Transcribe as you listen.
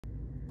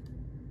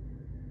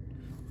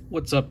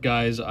What's up,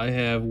 guys? I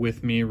have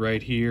with me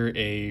right here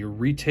a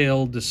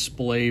retail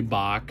display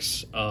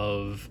box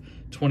of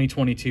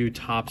 2022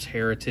 Topps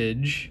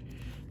Heritage.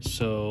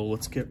 So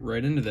let's get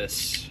right into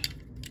this.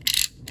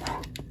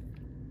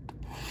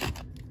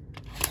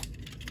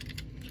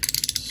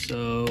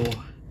 So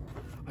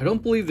I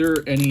don't believe there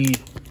are any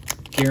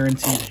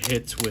guaranteed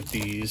hits with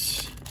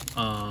these,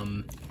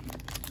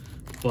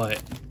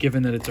 but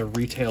given that it's a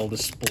retail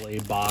display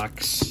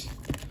box,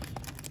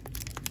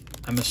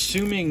 I'm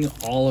assuming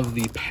all of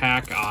the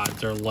pack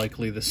odds are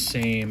likely the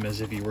same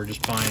as if you were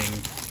just buying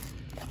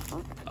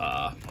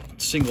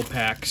single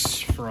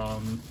packs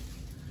from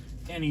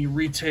any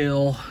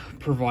retail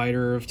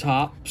provider of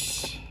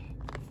Topps.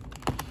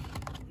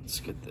 Let's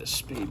get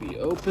this baby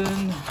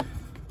open.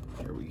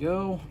 There we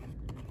go.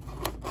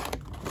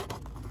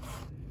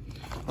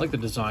 I like the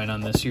design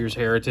on this year's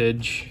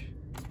Heritage.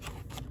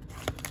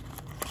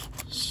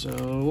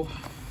 So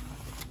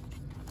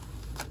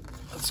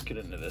let's get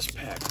into this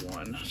pack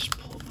one. Just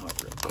pull them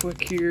out real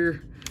quick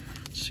here.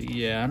 So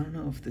yeah, I don't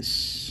know if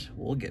this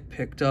will get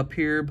picked up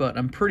here, but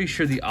I'm pretty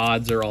sure the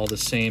odds are all the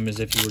same as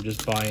if you were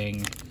just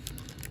buying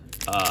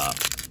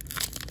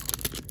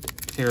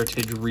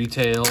Heritage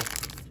retail.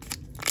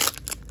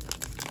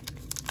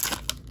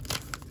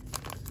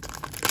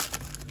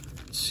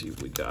 Let's see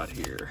what we got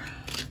here.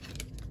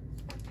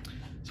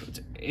 So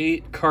it's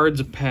 8 cards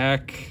a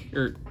pack,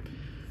 or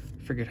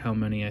I forget how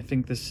many. I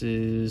think this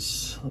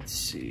is, let's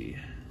see,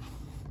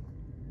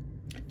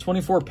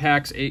 24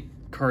 packs, 8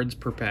 cards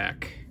per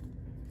pack.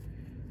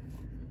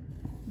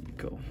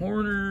 Nico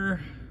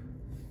Hoerner,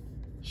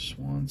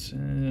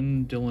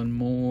 Swanson, Dylan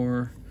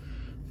Moore,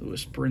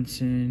 Lewis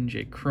Brinson,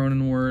 Jake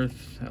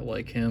Cronenworth, I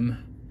like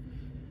him,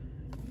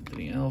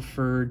 Anthony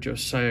Alford,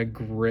 Josiah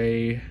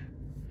Gray,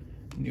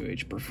 New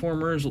Age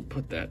Performers, we'll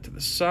put that to the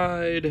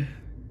side.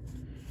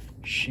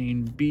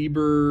 Shane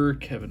Bieber,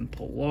 Kevin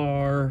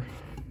Pillar.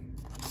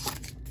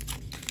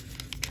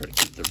 Try to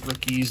keep the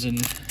rookies, and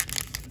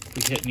if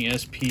we hit any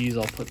SPs,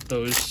 I'll put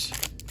those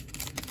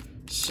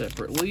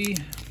separately.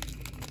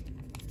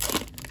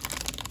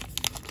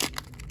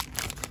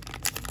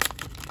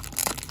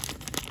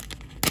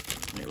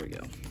 There we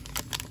go.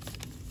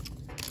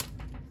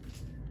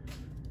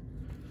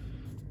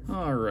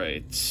 All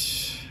right.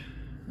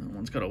 That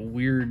one's got a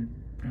weird,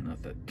 I don't know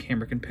if the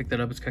camera can pick that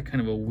up, it's got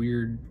kind of a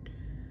weird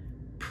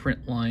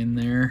print line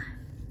there.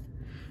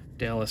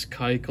 Dallas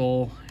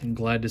Keuchel, and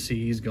glad to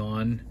see he's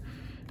gone.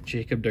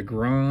 Jacob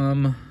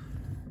deGrom,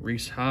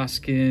 Rhys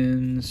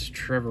Hoskins,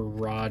 Trevor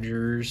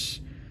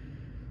Rogers,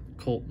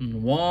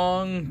 Colton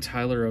Wong,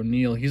 Tyler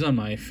O'Neill. He's on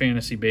my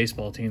fantasy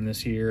baseball team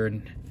this year,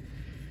 and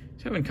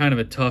he's having kind of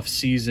a tough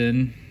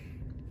season.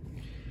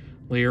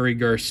 Larry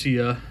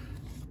Garcia,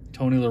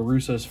 Tony La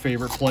Russa's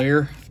favorite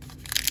player.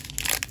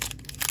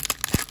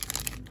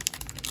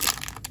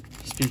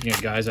 Speaking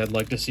of guys I'd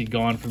like to see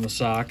gone from the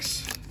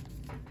Sox.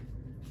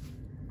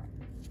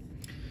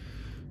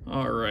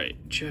 All right,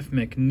 Jeff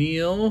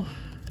McNeil,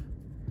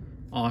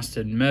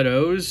 Austin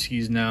Meadows,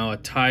 he's now a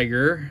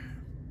Tiger.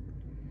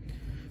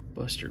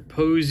 Buster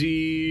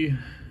Posey,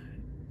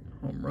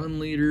 home run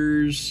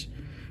leaders,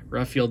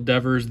 Rafael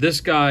Devers.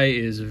 This guy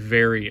is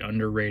very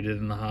underrated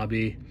in the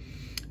hobby.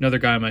 Another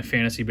guy on my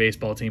fantasy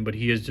baseball team, but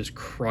he is just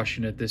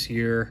crushing it this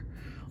year.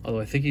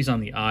 Although I think he's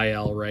on the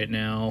IL right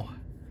now.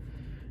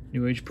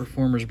 New Age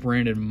Performers,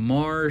 Brandon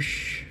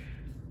Marsh,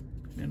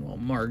 Manuel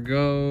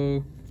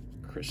Margot,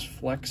 Chris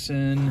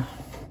Flexen.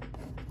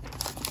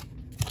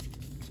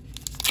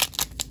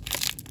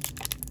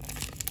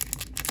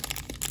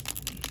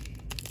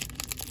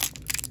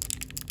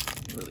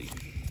 Really.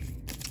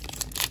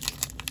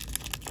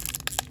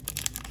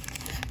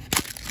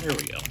 There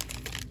we go.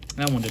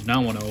 That one did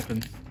not want to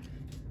open.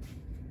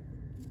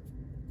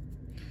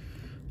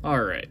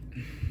 All right.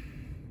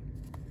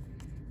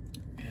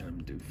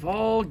 Adam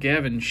Duvall,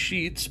 Gavin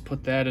Sheets,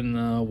 put that in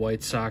the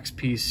White Sox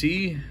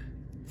PC.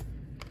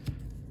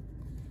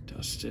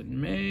 Dustin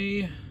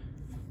May,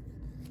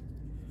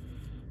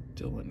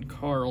 Dylan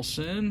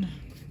Carlson,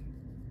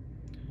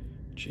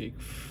 Jake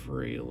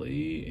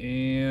Fraley,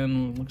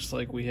 and looks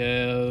like we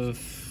have,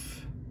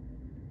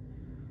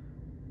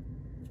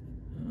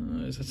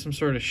 is that some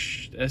sort of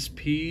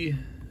SP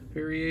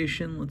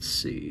variation? Let's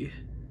see.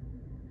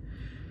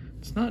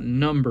 It's not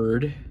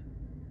numbered,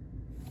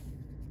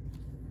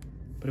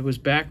 but it was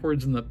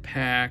backwards in the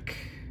pack.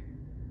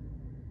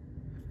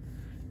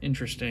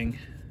 Interesting.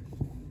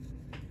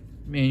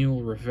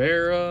 Manuel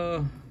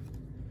Rivera,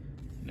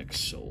 Nick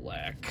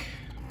Solak.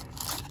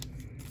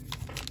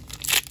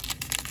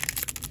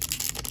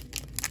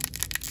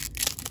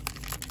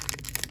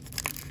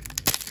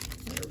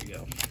 There we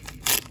go.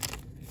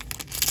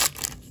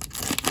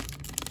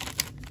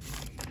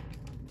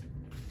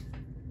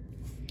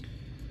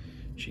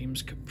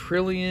 James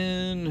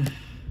Caprillion,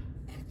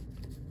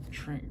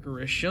 Trent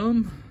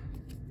Grisham,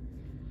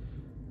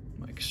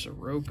 Mike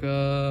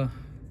Soroka,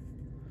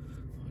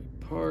 Lloyd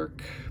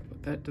Park.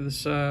 That to the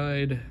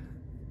side.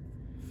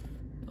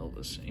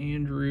 Elvis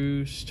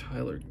Andrus,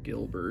 Tyler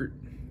Gilbert.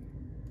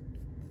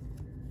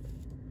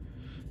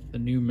 The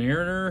New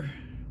Mariner,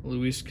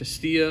 Luis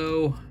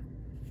Castillo,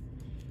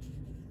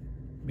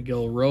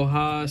 Miguel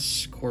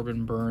Rojas,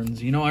 Corbin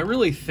Burns. You know, I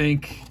really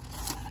think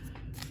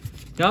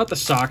now that the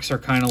Sox are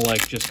kind of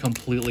like just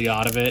completely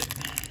out of it,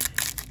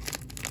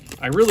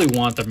 I really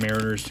want the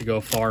Mariners to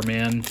go far,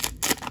 man.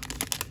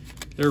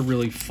 They're a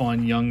really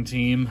fun young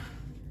team.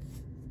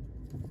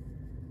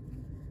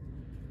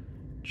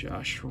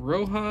 Josh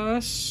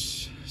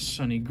Rojas,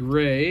 Sonny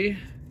Gray,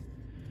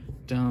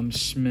 Dom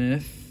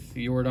Smith,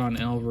 Yordan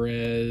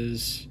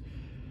Alvarez,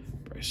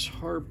 Bryce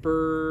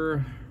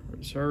Harper,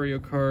 Rosario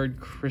card,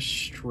 Chris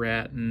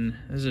Stratton.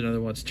 This is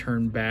another one that's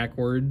turned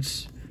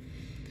backwards.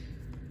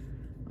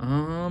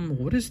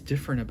 What is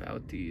different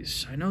about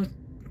these? I know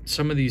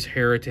some of these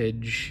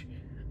heritage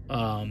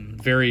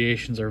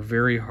variations are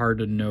very hard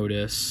to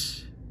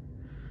notice.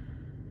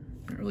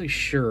 Not really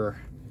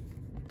sure.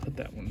 I'll put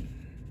that one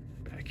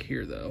back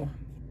here though.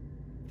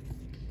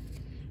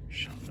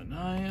 Sean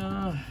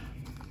Manaea.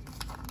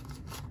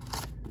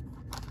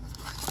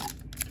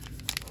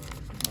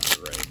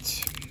 All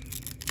right.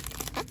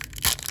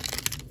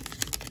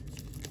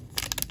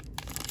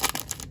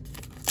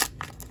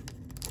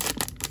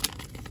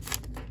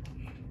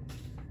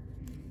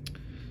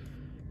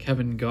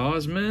 Kevin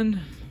Gausman,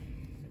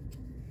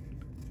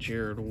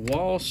 Jared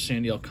Walsh,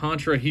 Sandy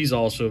Alcantara. He's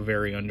also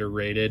very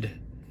underrated.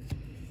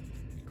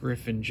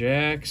 Griffin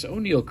Jacks,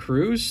 O'Neal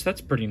Cruz.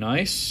 That's pretty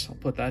nice. I'll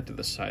put that to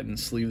the side and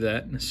sleeve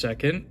that in a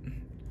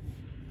second.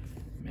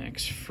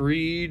 Max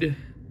Fried.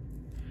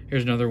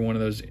 Here's another one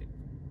of those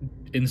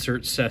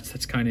insert sets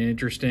that's kind of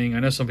interesting.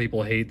 I know some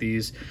people hate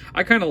these.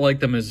 I kind of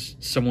like them as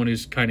someone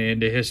who's kind of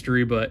into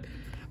history, but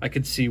I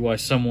could see why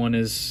someone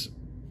is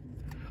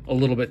a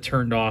little bit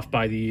turned off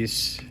by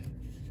these.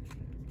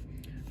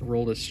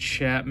 Aroldis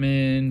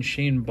Chapman,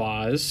 Shane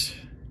Baz.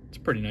 It's a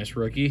pretty nice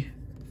rookie.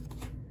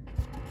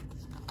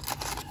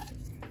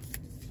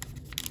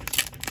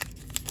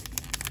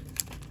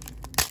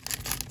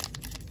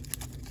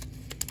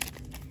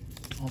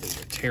 All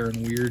these are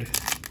tearing weird.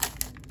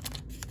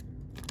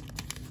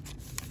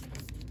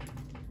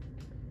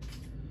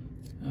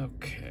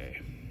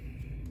 Okay.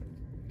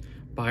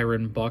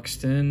 Byron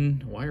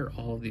Buxton. Why are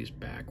all of these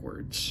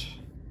backwards?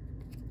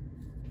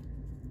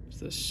 Is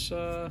this,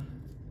 why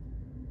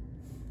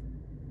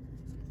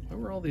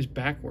were all these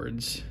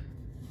backwards?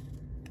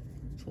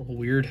 It's a little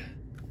weird.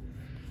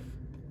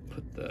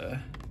 Put the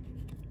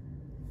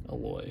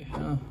alloy,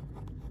 huh?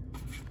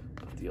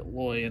 Put the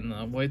alloy in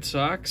the White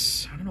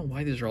Sox. I don't know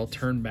why these are all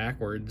turned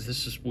backwards.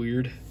 This is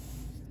weird.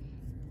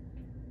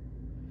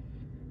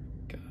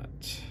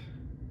 Got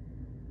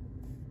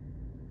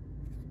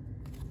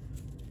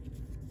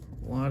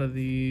a lot of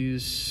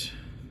these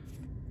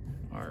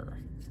are,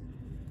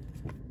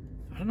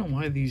 I don't know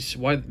why these,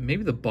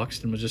 maybe the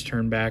Buxton was just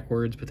turned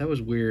backwards, but that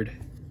was weird.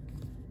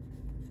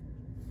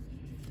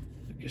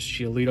 Lucas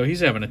Giolito, he's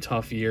having a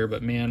tough year,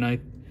 but man, I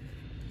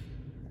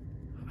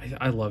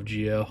love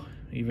Gio,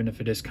 even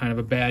if it is kind of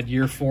a bad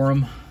year for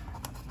him.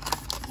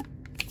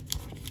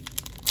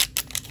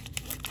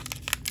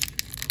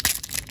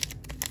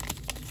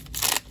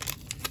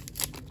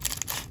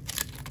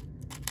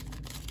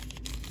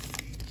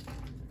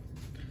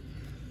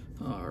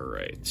 All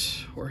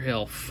right, Jorge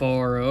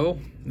Alfaro.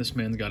 This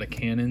man's got a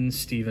cannon.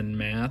 Steven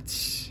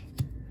Matz.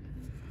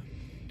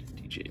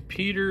 DJ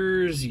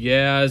Peters.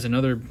 Yaz,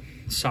 another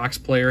Sox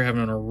player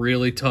having a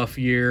really tough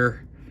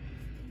year.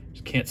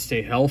 Just can't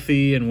stay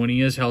healthy, and when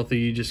he is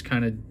healthy, he just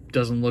kind of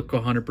doesn't look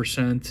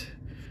 100%.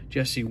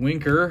 Jesse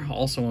Winker,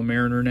 also a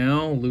Mariner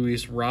now.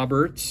 Luis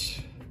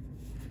Roberts.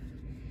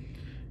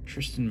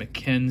 Tristan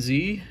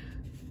McKenzie.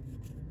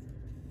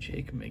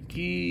 Jake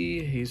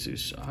McGee.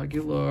 Jesus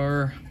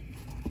Aguilar.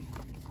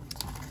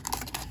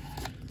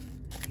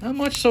 Not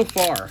much so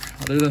far,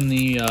 other than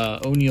the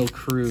O'Neal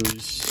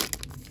Cruz.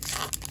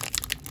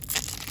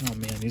 Oh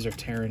man, these are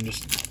tearing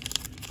just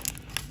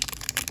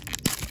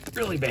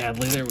really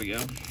badly. There we go.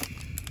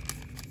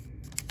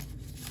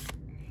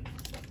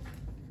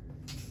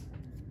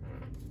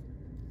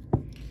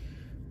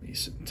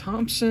 Mason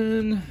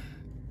Thompson,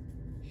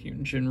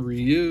 Hyunjin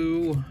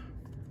Ryu,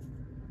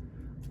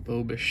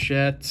 Bo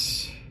Bichette,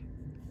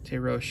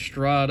 Thairo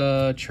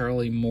Estrada,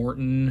 Charlie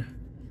Morton.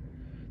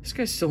 This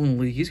guy's still in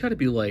the league. He's got to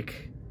be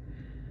like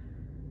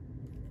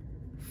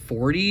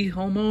 40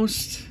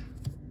 almost.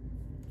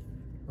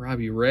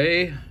 Robbie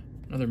Ray,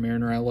 another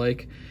Mariner I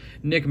like.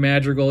 Nick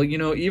Madrigal, you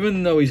know,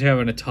 even though he's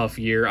having a tough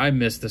year, I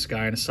miss this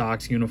guy in a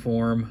Sox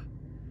uniform.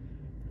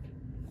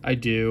 I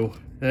do.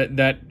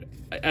 That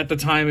at the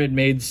time it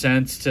made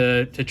sense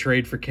to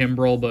trade for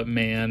Kimbrel, but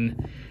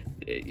man,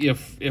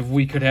 if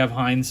we could have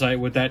hindsight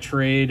with that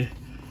trade,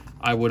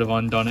 I would have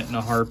undone it in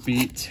a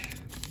heartbeat.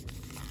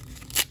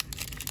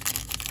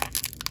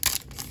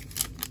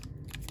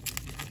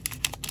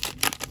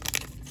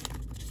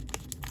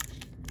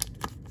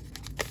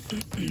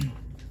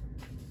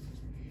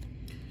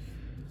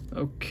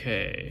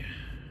 Okay,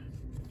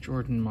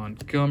 Jordan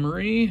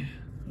Montgomery,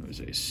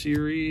 Jose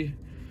Siri,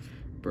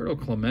 Roberto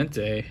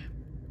Clemente.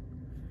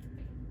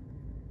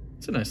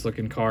 It's a nice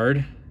looking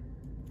card.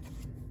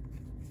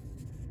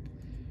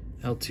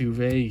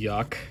 Altuve,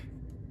 yuck.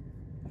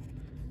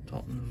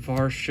 Dalton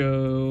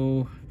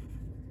Varsho.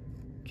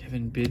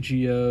 Kevin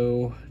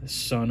Biggio, the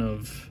son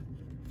of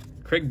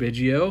Craig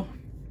Biggio.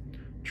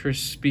 Tris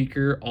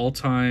Speaker,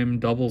 all-time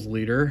doubles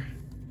leader.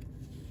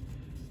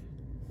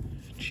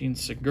 Gene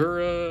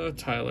Segura,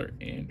 Tyler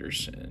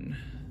Anderson.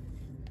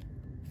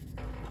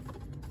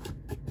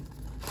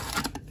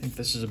 I think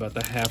this is about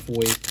the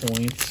halfway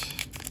point.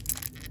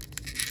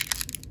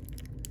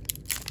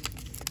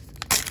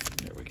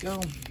 There we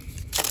go.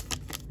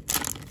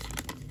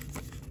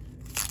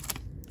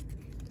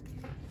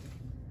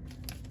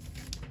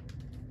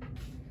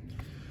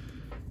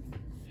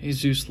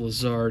 Jesus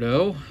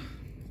Luzardo.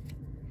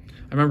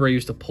 I remember I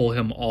used to pull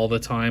him all the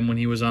time when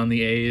he was on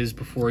the A's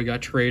before he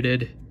got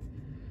traded.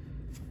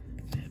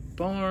 Matt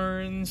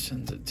Barnes,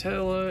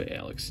 Senzatella,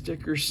 Alex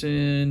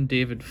Dickerson,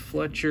 David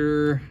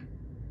Fletcher.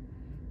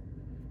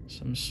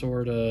 Some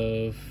sort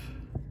of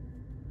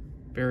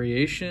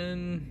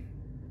variation.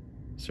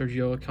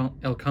 Sergio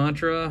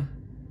Alcantara.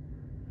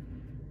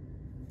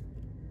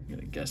 I'm going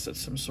to guess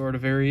that's some sort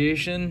of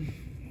variation.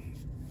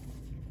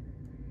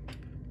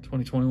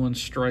 2021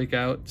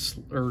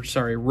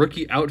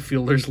 rookie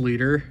outfielders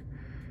leader.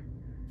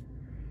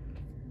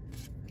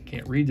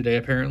 Can't read today,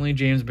 apparently.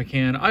 James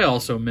McCann. I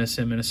also miss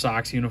him in a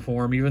Sox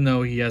uniform, even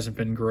though he hasn't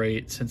been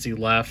great since he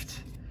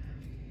left.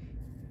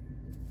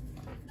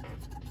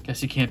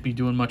 Guess he can't be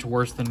doing much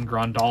worse than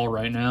Grandal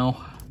right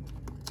now.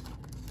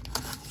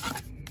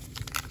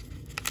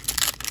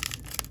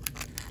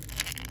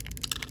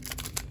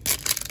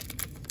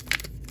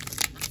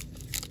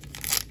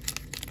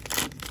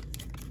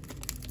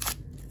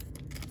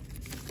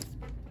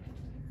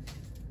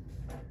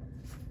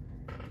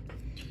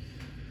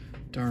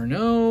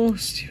 Darno,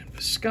 Steven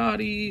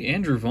Piscotty,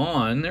 Andrew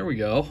Vaughn. There we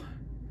go.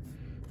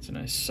 It's a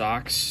nice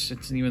Sox.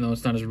 Even though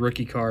it's not his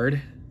rookie card,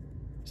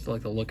 still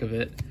like the look of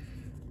it.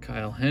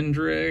 Kyle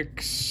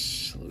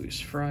Hendricks, Luis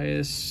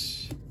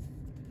Frias,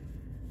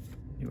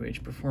 New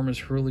Age Performance,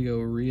 Julio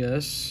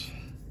Urias,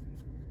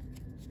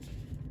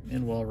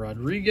 Manuel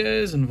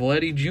Rodriguez, and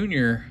Vladdy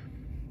Jr.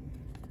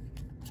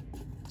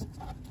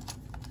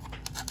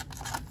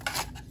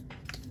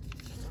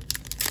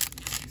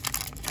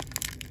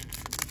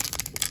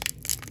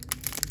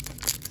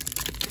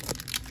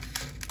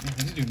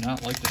 These do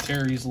not like to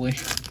tear easily.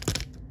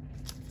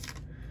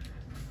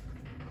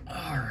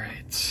 All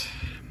right.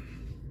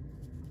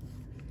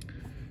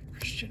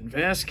 Christian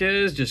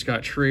Vasquez just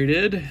got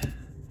traded.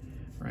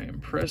 Ryan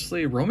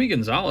Presley. Romy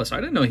Gonzalez. I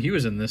didn't know he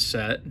was in this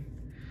set.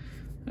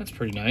 That's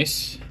pretty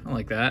nice. I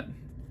like that.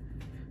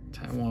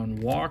 Taiwan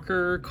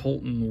Walker.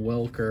 Colton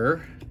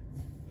Welker.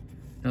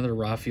 Another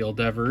Rafael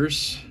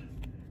Devers.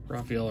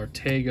 Rafael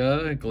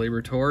Ortega.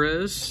 Gleyber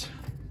Torres.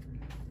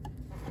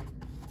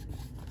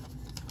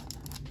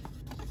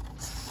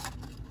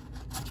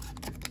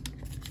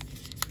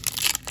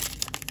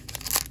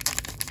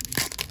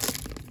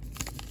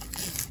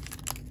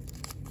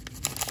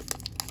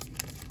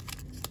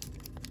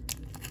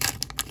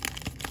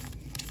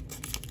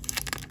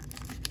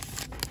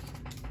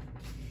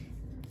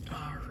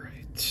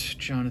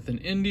 Jonathan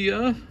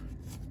India.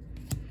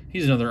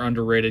 He's another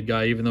underrated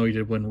guy, even though he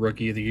did win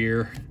Rookie of the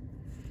Year.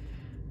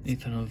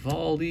 Nathan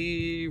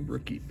Eovaldi,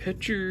 rookie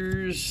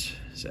pitchers.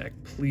 Zach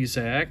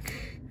Plesac.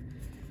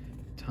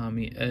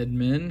 Tommy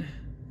Edman.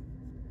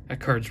 That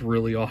card's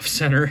really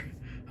off-center.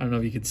 I don't know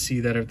if you can see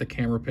that if the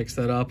camera picks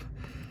that up.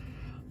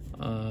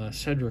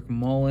 Cedric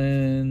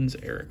Mullins,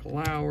 Eric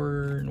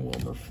Lauer, and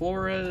Wilmer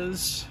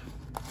Flores.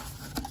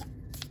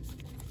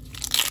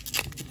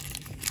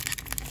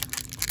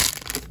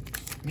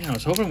 Man, I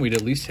was hoping we'd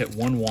at least hit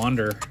one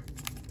Wander.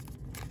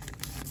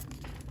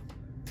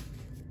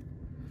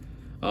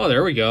 Oh,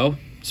 there we go.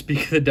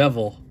 Speak of the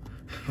devil.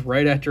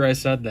 Right after I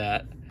said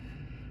that.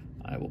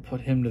 I will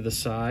put him to the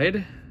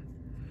side.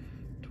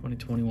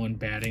 2021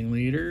 batting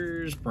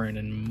leaders.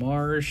 Brandon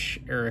Marsh,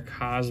 Eric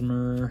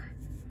Hosmer,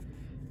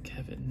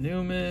 Kevin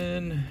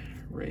Newman,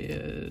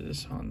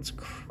 Reyes, Hans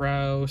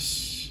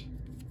Kraus,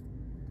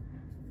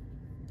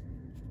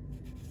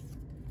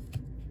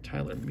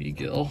 Tyler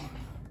Megill.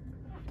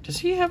 Does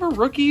he have a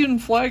rookie in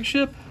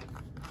flagship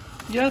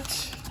yet?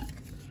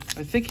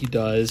 I think he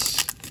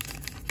does.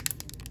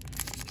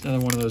 Another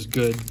one of those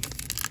good,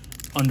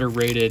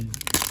 underrated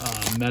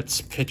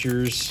Mets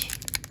pitchers,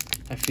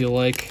 I feel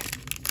like.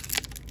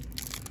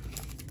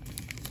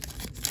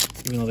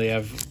 Even though they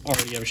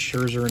already have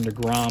Scherzer and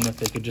DeGrom, if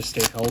they could just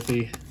stay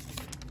healthy.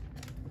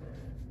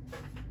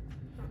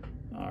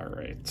 All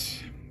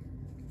right.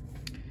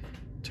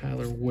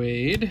 Tyler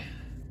Wade.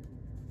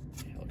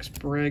 Alex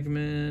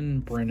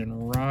Bregman.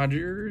 Brandon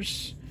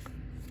Rogers.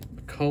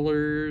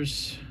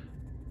 McCullers.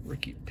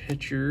 Rookie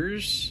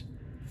pitchers.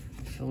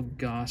 Phil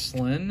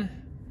Gosselin.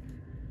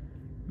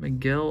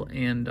 Miguel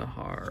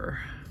Andujar.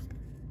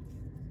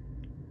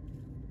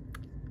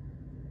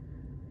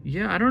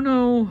 Yeah, I don't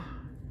know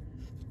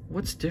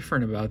what's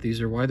different about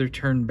these or why they're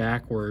turned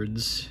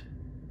backwards.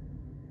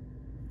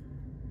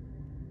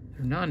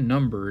 They're not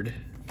numbered.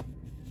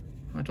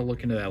 I'll have to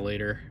look into that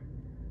later.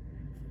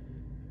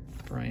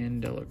 Brian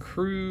De La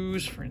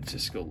Cruz,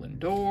 Francisco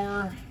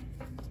Lindor.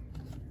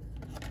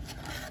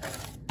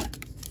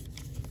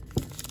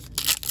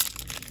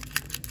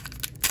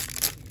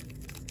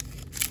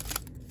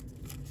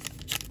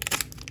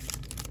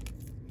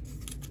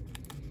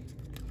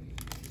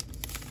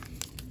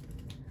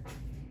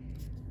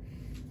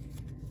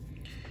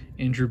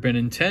 Andrew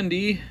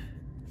Benintendi,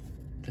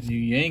 the new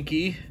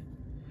Yankee.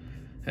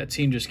 That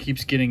team just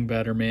keeps getting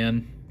better,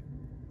 man.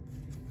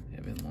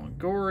 Evan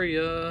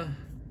Longoria,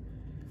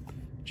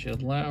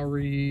 Jed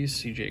Lowry,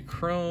 CJ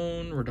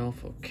Cron,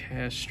 Rodolfo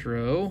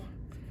Castro.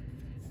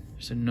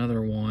 There's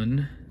another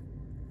one.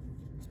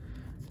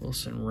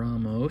 Wilson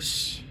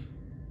Ramos.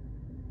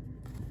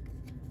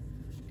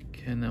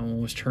 Again, that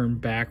one was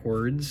turned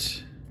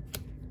backwards.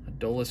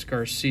 Adolis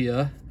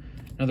Garcia,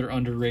 another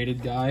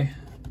underrated guy.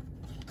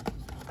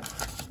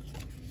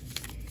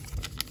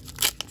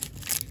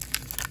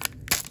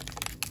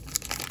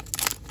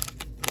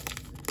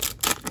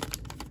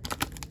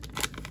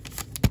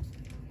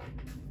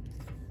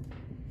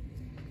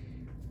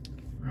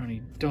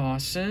 Ronnie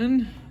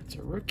Dawson, that's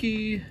a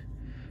rookie.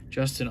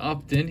 Justin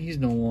Upton, he's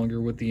no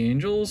longer with the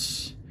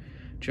Angels.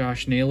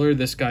 Josh Naylor,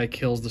 this guy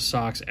kills the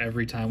Sox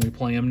every time we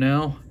play him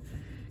now.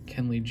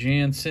 Kenley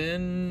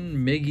Jansen,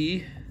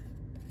 Miggy,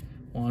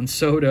 Juan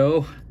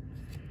Soto.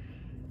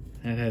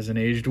 That hasn't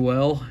aged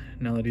well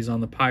now that he's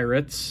on the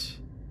Pirates.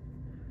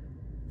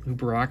 Lou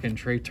Brock and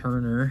Trey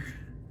Turner.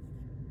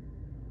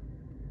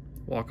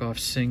 Walk-off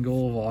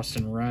single of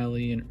Austin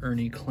Riley and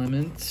Ernie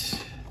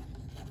Clement.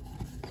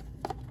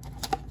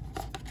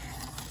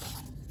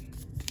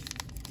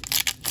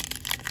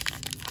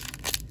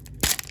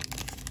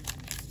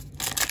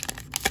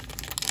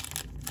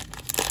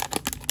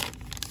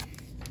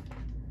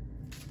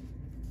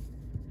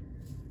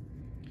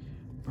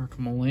 Mark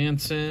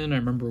Melancon, I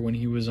remember when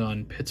he was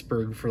on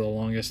Pittsburgh for the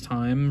longest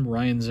time.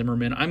 Ryan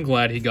Zimmerman, I'm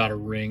glad he got a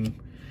ring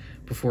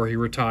before he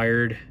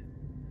retired.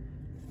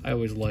 I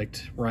always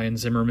liked Ryan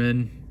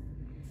Zimmerman.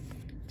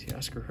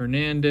 Teoscar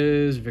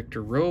Hernandez,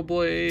 Victor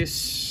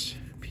Robles,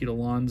 Pete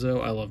Alonso.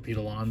 I love Pete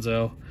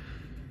Alonso.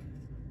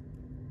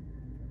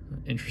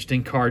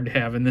 Interesting card to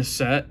have in this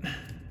set.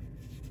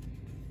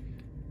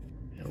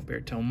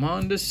 Alberto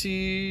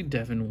Mondesi,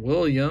 Devin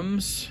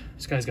Williams.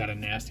 This guy's got a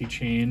nasty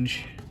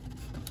change.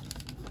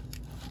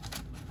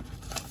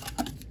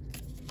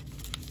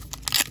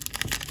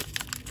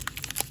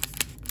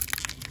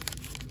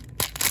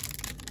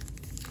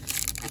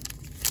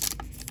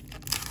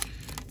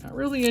 Not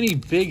really any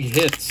big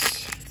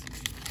hits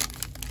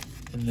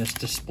in this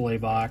display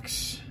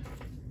box.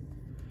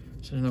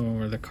 So another one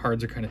where the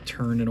cards are kind of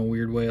turned in a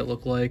weird way, it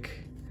looked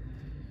like.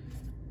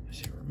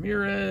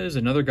 Ramirez,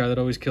 another guy that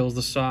always kills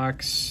the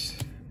Sox.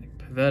 Nick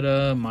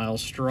Pivetta,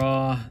 Miles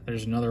Straw.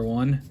 There's another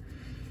one.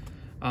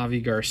 Avi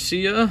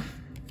Garcia.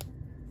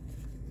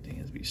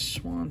 Dansby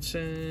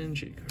Swanson,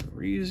 Jake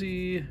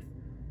Odorizzi,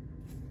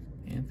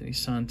 Anthony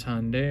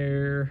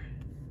Santander,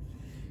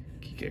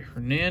 Kike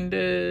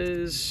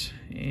Hernandez,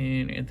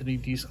 and Anthony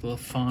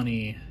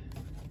DeSclafani.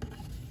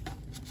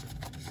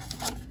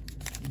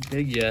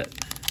 Big yet.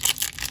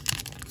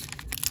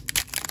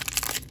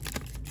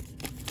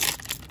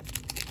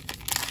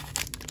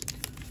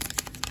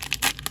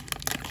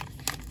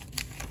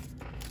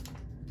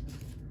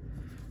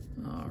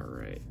 All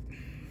right.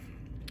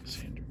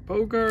 Xander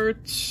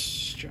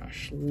Bogaerts,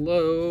 Josh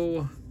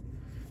Lowe,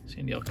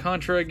 Sandy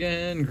Alcantara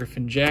again,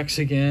 Griffin Jacks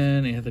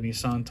again, Anthony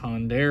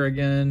Santander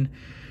again,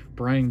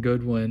 Brian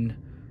Goodwin.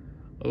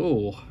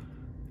 Oh,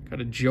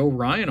 got a Joe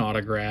Ryan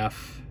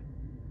autograph.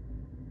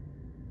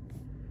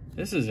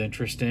 This is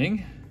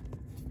interesting.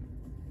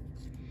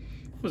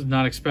 Was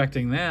not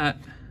expecting that.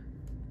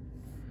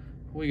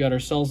 We got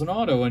ourselves an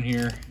auto in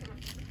here.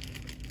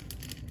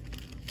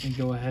 Let me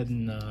go ahead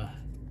and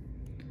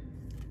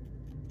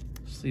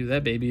sleeve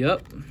that baby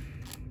up.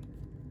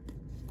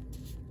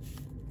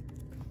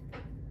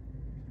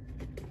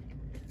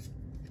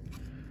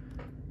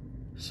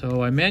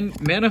 So I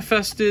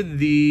manifested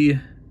the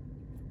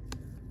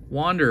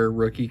Wander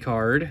rookie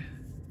card,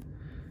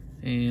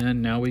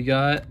 and now we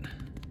got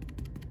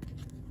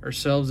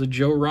ourselves a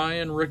Joe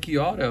Ryan rookie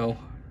auto.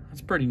 That's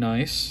pretty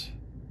nice.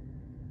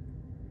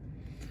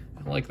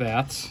 I like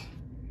that.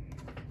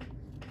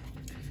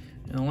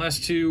 And the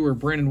last two were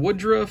Brandon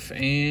Woodruff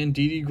and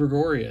Didi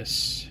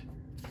Gregorius.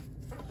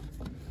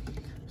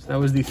 So that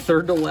was the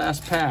third to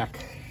last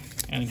pack,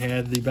 and it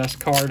had the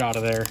best card out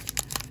of there.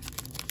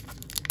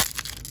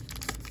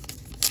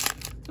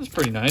 That's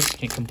pretty nice.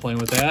 Can't complain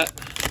with that.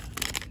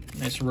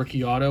 Nice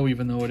rookie auto,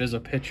 even though it is a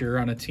pitcher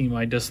on a team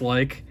I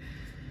dislike.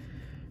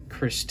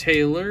 Chris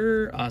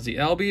Taylor, Ozzie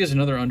Albies,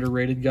 another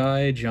underrated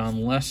guy.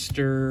 John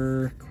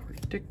Lester, Corey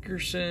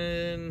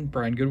Dickerson,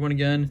 Brian Goodwin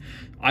again.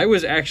 I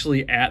was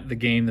actually at the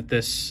game that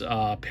this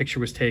picture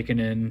was taken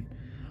in.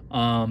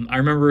 I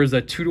remember it was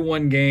a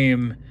 2-1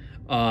 game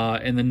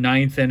in the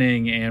 9th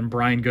inning, and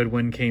Brian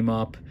Goodwin came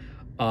up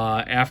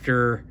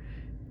after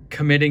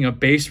committing a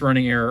base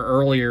running error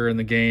earlier in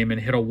the game and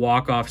hit a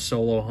walk-off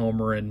solo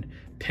homer and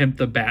pimped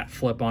the bat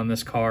flip on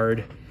this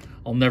card.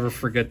 I'll never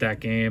forget that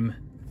game.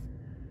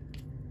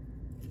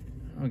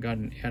 Oh, got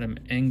an Adam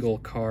Engel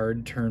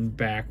card turned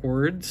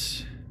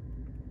backwards.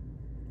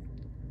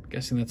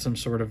 Guessing that's some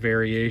sort of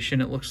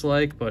variation, it looks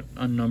like, but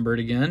unnumbered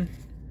again.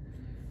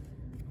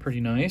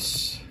 Pretty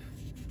nice.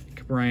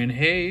 Brian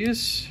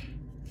Hayes,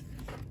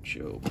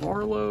 Joe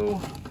Barlow,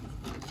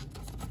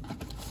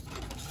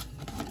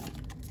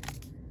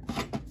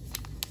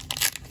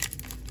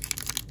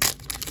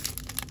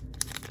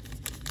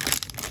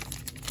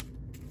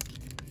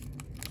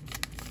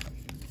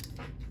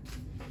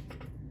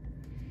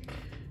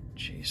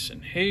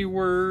 Jason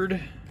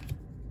Hayward,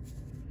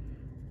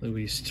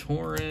 Luis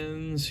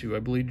Torrens, who I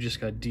believe just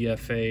got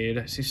DFA'd.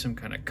 I see some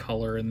kind of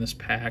color in this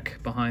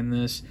pack behind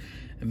this.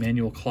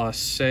 Emmanuel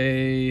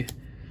Clase,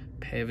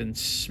 Pavin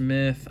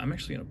Smith. I'm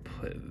actually going to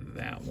put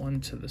that one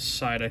to the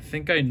side. I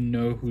think I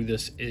know who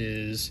this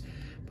is,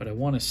 but I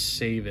want to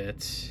save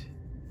it.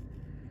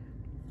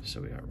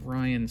 So we got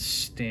Ryan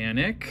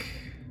Stanek.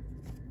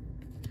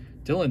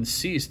 Dylan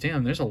Cease.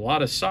 Damn, there's a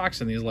lot of socks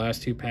in these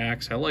last two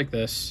packs. I like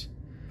this.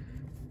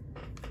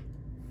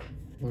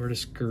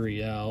 Lourdes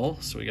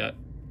Gurriel. So we got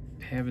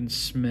Pavin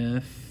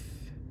Smith.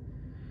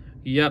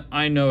 Yep,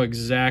 I know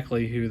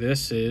exactly who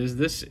this is.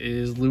 This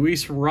is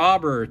Luis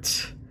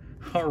Robert.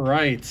 All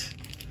right.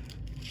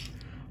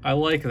 I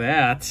like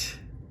that.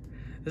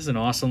 This is an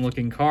awesome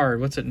looking card.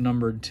 What's it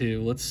numbered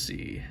to? Let's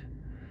see.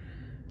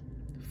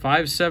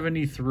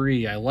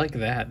 573. I like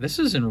that. This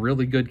is in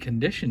really good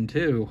condition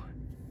too.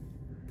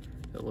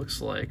 It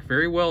looks like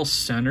very well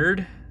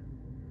centered.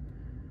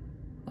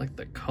 I like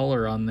the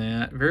color on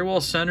that. Very well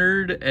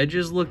centered.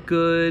 Edges look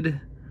good.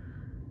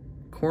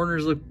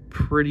 Corners look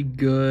pretty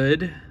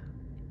good.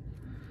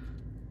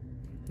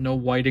 No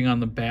whiting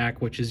on the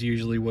back, which is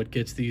usually what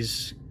gets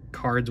these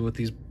cards with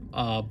these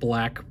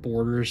black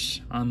borders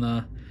on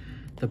the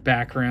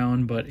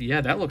background. But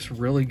yeah, that looks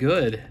really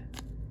good.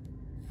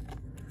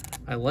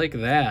 I like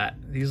that.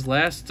 These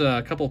last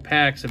couple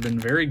packs have been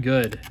very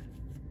good.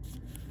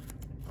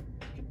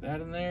 Get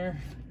that in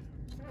there.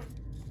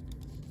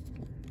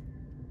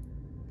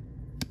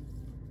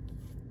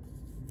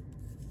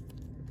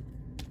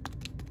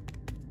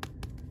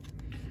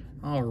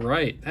 All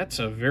right, that's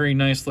a very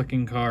nice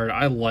looking card.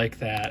 I like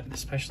that,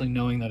 especially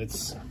knowing that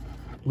it's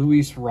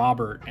Luis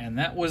Robert, and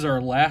that was our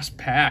last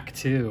pack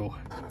too.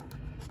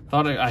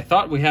 I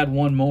thought we had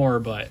one more,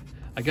 but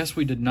I guess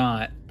we did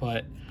not.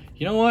 But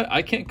you know what?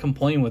 I can't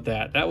complain with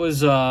that. That was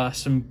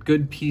some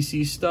good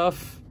PC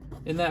stuff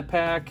in that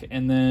pack,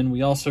 and then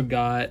we also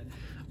got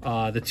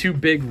the two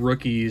big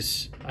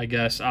rookies, I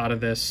guess, out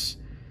of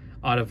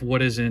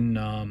what is in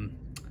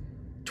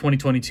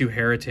 2022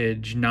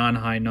 Heritage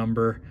non-high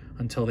number,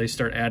 until they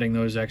start adding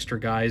those extra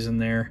guys in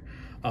there.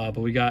 But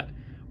we got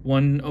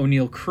one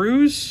O'Neal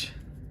Cruz.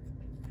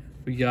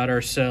 We got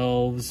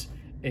ourselves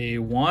a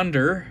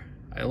Wander.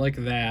 I like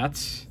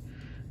that.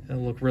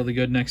 It'll look really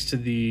good next to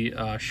the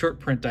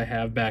short print I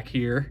have back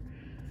here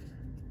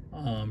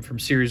from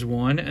Series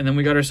 1. And then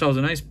we got ourselves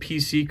a nice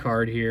PC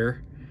card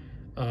here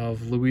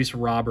of Luis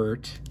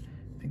Robert.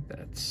 I think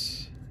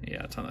that's,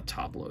 yeah, it's on the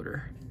top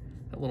loader.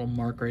 That little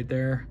mark right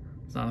there,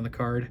 it's not on the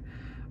card.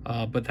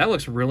 But that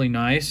looks really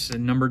nice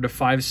and numbered to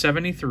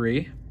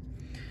 573.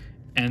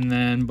 And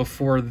then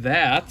before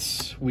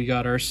that, we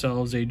got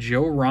ourselves a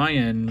Joe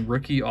Ryan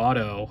rookie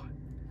auto.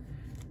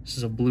 This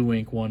is a blue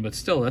ink one, but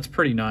still, that's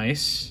pretty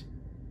nice.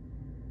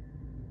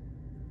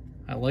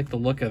 I like the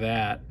look of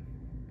that.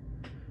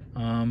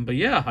 But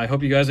yeah, I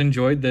hope you guys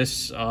enjoyed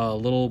this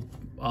little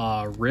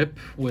rip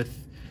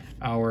with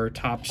our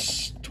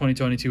Topps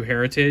 2022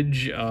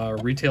 Heritage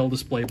retail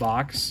display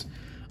box.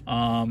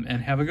 And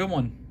have a good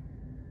one.